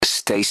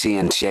Stacey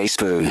and Jay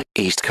Spoo,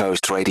 East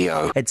Coast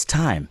Radio. It's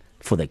time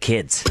for the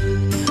kids.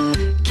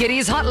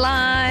 Kitty's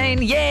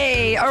Hotline.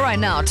 Yay. All right,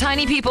 now,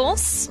 tiny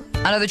peoples.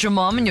 I know that your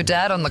mom and your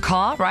dad are in the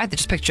car, right? They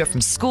just picked you up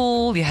from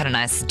school. You had a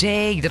nice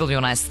day. You did all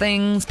your nice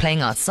things,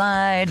 playing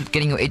outside,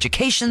 getting your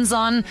educations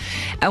on.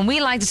 And we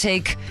like to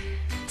take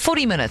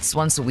 40 minutes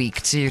once a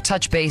week to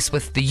touch base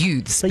with the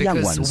youths. The young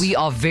because ones. we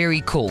are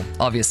very cool,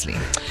 obviously.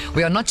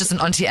 We are not just an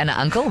auntie and an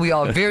uncle. We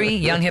are very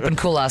young, hip, and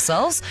cool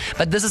ourselves.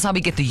 But this is how we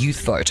get the youth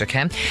vote,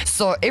 okay?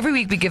 So every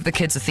week we give the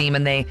kids a theme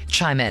and they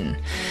chime in.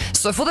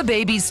 So for the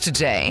babies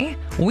today,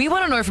 we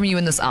want to know from you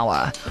in this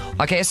hour.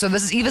 Okay, so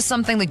this is either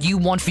something that you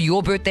want for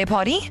your birthday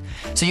party.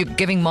 So you're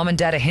giving mom and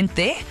dad a hint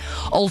there.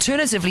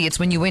 Alternatively, it's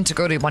when you went to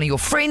go to one of your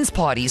friends'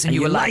 parties and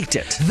you were liked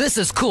like, it. This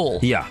is cool.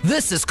 Yeah.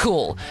 This is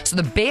cool. So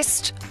the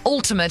best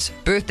ultimate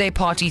birthday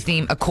party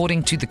theme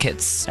according to the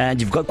kids.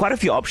 And you've got quite a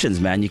few options,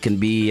 man. You can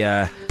be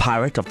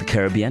Pirate of the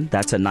Caribbean.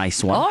 That's a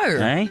nice one. Oh.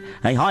 Hey,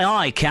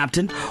 hi,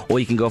 Captain. Or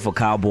you can go for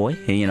Cowboy,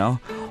 you know.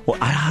 Well,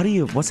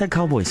 what's that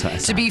Cowboy song?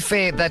 To be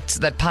fair,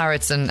 that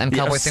Pirates and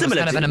Cowboy thing was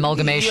kind of an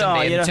amalgamation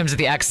there in terms of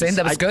the accent.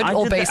 That was good.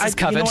 All bases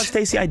covered. You know what,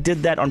 Stacey? I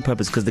did that on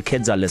purpose because the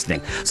kids are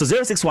listening. So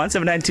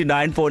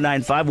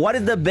 061-792-9495. What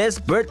is the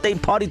best birthday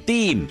party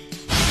theme?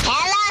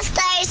 Hello,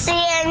 Stacey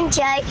and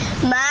Jay.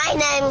 My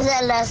name's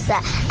Alyssa.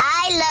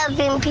 I live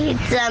in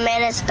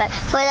Pietermaritzburg.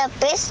 For the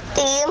best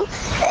team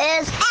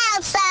is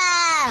Elsa.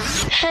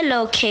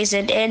 Hello,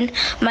 KZN.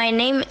 My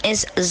name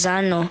is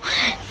Zano.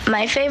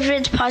 My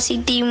favorite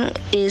party theme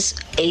is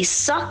a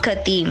soccer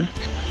theme.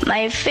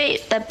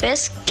 The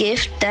best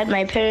gift that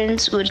my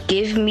parents would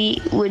give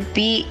me would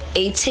be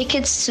a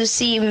ticket to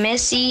see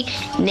Messi,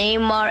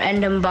 Neymar,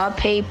 and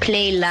Mbappe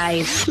play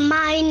live.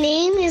 My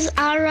name is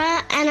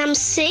Ara and I'm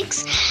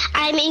 6.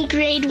 I'm in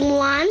grade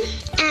 1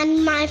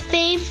 and my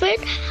favorite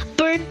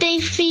birthday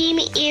theme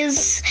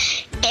is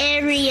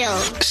Ariel.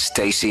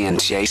 Stacey and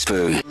Jay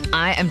Spoo.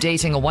 I am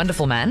dating a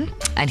wonderful man,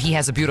 and he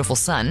has a beautiful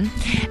son,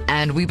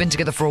 and we've been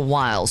together for a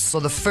while. So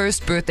the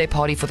first birthday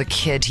party for the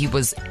kid, he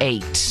was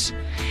 8,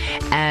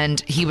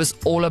 and he was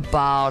all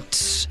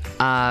about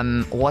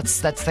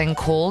what's that thing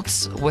called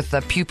with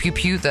the pew pew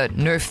pew, the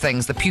Nerf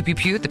things, the pew pew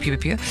pew, the pew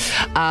pew pew.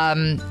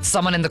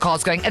 Someone in the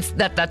car's going, it's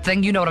that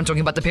thing. You know what I'm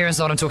talking about. The parents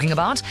know what I'm talking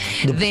about.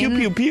 The pew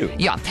pew pew.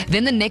 Yeah.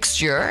 Then the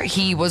next year,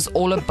 he was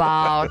all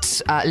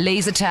about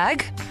laser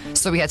tag.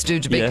 So we had to do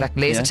a big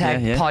laser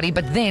tag party.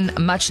 But then,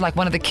 much like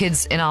one of the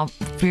kids in our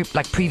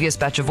previous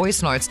batch of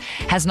voice notes,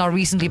 has now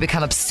recently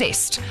become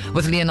obsessed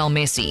with Lionel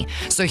Messi.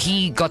 So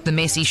he got the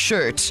Messi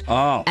shirt,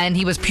 and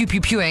he was pew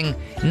pew pewing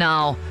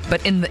now,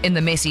 but in the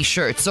Messi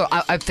shirt. So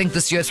I think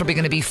this year it's probably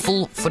going to be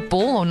full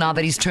football. Or now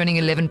that he's turning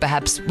 11,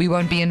 perhaps we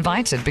won't be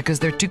invited because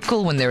they're too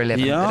cool when they're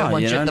 11. Yeah, they don't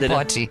want you at the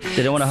party.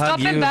 They don't want to hug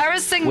you. Stop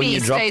embarrassing when me, you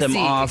drop Stacey. them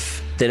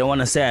off. They don't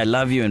want to say I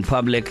love you in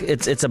public.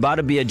 It's about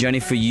to be a journey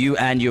for you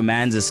and your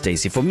mans,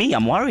 Stacey. For me,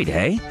 I'm worried,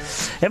 hey?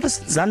 Ever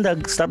since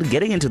Xander started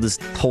getting into this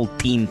whole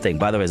theme thing,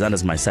 by the way,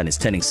 Xander's my son, he's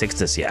turning 6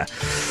 this year.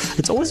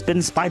 It's always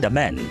been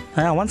Spider-Man.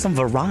 I want some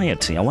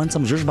variety. I want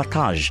some zhuzh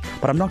batage,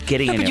 but I'm not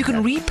getting any But you of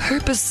can that.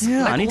 repurpose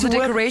I need all the to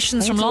work-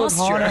 decorations I need from to work last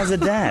hard year. as a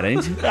dad.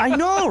 I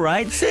know,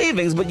 right?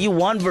 Savings, but you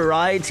want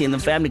variety in the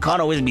family. Can't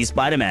always be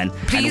Spider-Man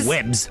and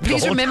webs. the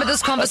Please whole remember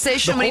this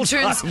conversation when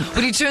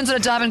he turns on a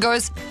dime and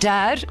goes,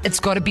 Dad, it's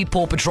got to be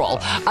Paw Patrol.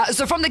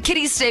 So from the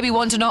kiddies today, we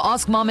want to know,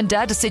 ask Mom and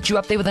Dad to set you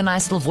up there with a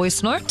nice little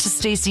voice note to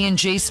Stacey and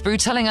Jay Spoo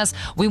telling us,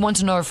 we want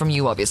to know from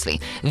you,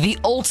 obviously, the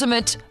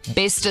ultimate,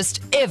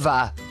 bestest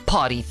ever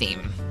party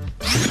theme.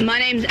 My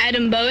name's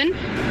Adam Bowen,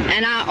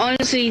 and I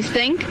honestly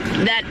think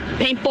that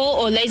paintball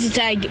or laser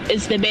tag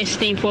is the best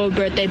theme for a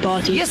birthday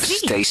party. Yes, see?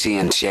 Stacey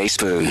and Jay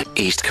Spoo,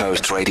 East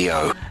Coast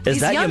Radio. Is He's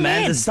that young your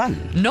man. man's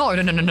son? No.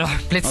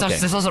 Let's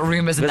not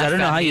rumors in Because that I don't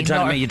know how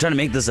family. you're trying to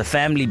make this a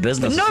family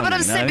business. No, or but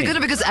I'm something, saying you know what I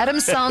mean? because Adam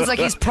sounds like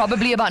he's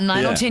probably about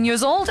 9 or 10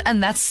 years old,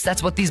 and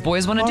that's what these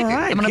boys want to do.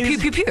 right, I'm going to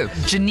kids. pew pew pew.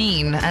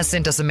 Janine has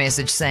sent us a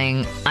message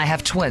saying, I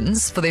have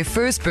twins. For their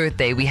first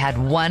birthday, we had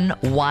one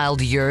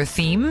wild year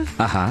theme,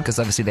 because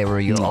obviously they were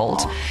a year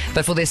old.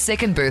 But for their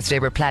second birthday,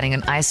 we're planning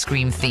an ice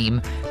cream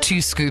theme. 2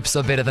 scoops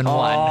are better than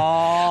one.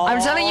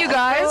 I'm telling you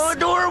guys,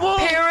 adorable.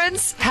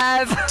 Parents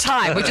have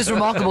time, which is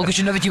remarkable because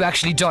you know that you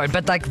actually don't.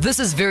 But like, this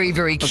is very,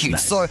 very cute.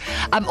 nice. So,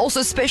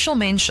 also special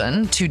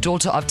mention to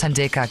daughter of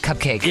Tandeka,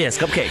 Cupcake. Yes,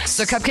 cupcakes.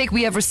 So, Cupcake,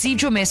 we have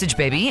received your message,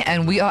 baby,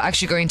 and we are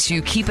actually going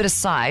to keep it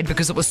aside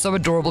because it was so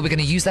adorable. We're going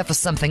to use that for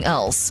something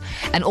else.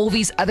 And all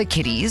these other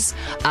kiddies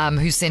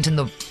who sent in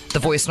the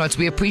voice notes,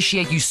 we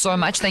appreciate you so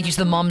much. Thank you to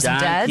the moms and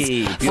dads Thank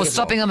you. for Beautiful.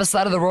 stopping on the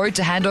side of the road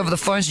to hand over the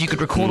phone so you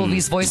could record all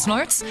these voice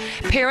notes.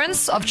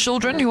 Parents of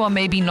children who are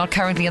maybe not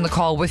currently in the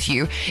car with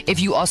you, if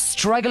you are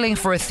struggling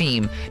for a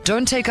theme,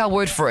 don't take our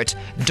word for it.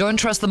 Don't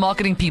trust the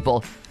marketing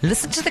people.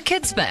 Listen to the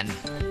kids, man.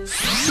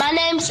 My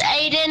name's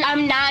Aiden.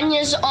 I'm 9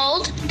 years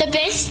old. The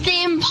best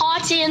theme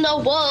party in the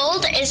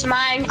world is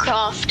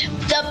Minecraft.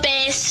 The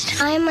best.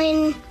 Hi,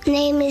 my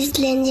name is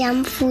Lindsay.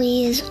 I'm 4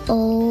 years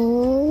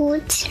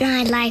old. And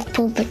I like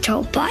Paw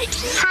Patrol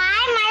parties.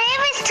 Hi, my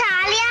name is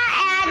Talia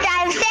and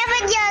I'm 7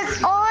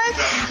 years old.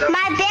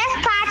 My best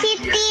party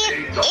theme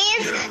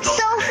is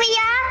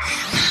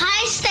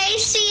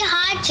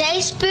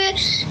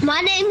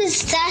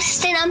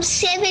I'm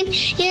 7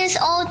 years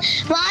old.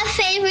 My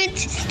favorite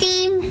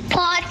theme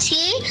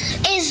party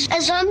is a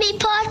zombie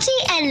party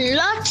and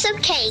lots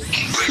of cake.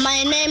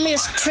 My name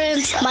is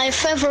Prince. My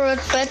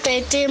favorite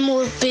birthday theme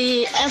would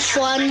be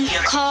F1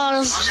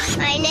 cars.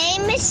 My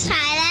name is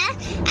Tyler,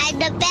 and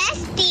the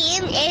best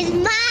theme is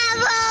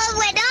Marvel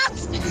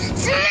Widows.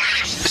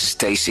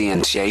 Stacey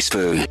and Jay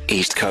Spoon,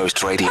 East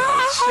Coast Radio.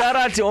 Shout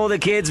out to all the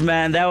kids,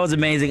 man. That was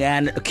amazing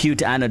and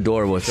cute and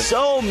adorable.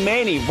 So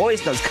many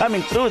voice notes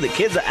coming through. The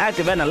kids are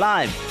active and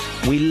alive.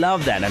 We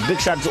love that. And big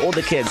shout out to all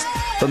the kids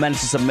who managed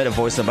to submit a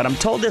voice note. But I'm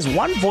told there's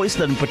one voice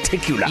note in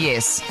particular.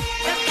 Yes.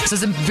 So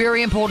some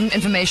very important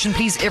information.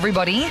 Please,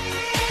 everybody,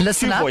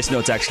 listen Two up. voice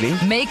notes, actually.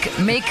 Make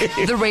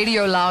the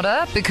radio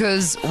louder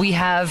because we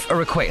have a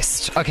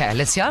request. Okay,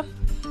 let's hear.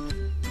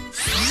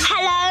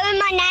 Hello,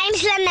 my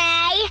name's LeMay.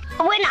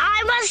 When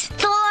I was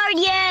 4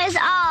 years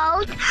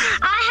old,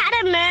 I had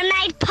a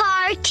mermaid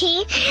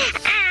party,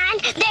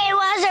 and there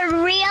was a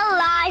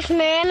real-life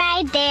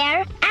mermaid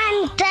there.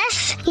 And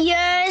this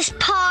year's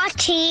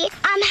party,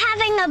 I'm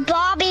having a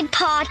Barbie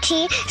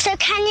party, so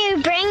can you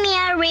bring me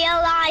a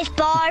real-life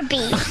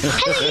Barbie?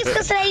 Hello, East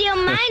Coast Radio.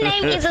 My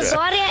name is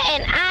Azaria,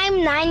 and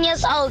I'm 9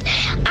 years old.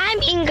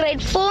 I'm in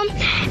grade 4,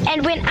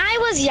 and when I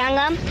was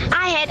younger,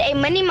 I had a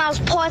Minnie Mouse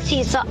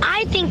party, so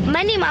I think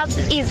Minnie Mouse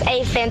is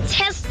a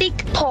fantastic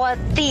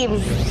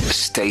theme.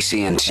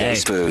 Stacey and Jay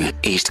Spoon,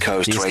 East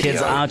Coast These Radio.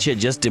 kids are out here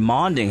just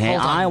demanding, hey,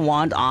 Hold on.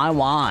 I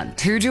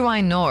want. Who do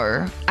I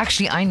know?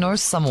 Actually, I know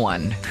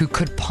someone who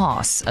could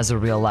pass as a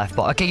real life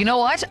ball. Okay, you know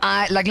what?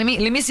 Let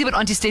me see what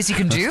Auntie Stacey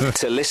can do.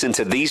 To listen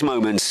to these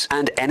moments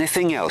and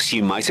anything else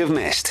you might have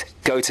missed,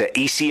 go to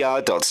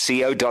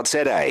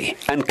ecr.co.za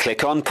and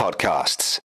click on podcasts.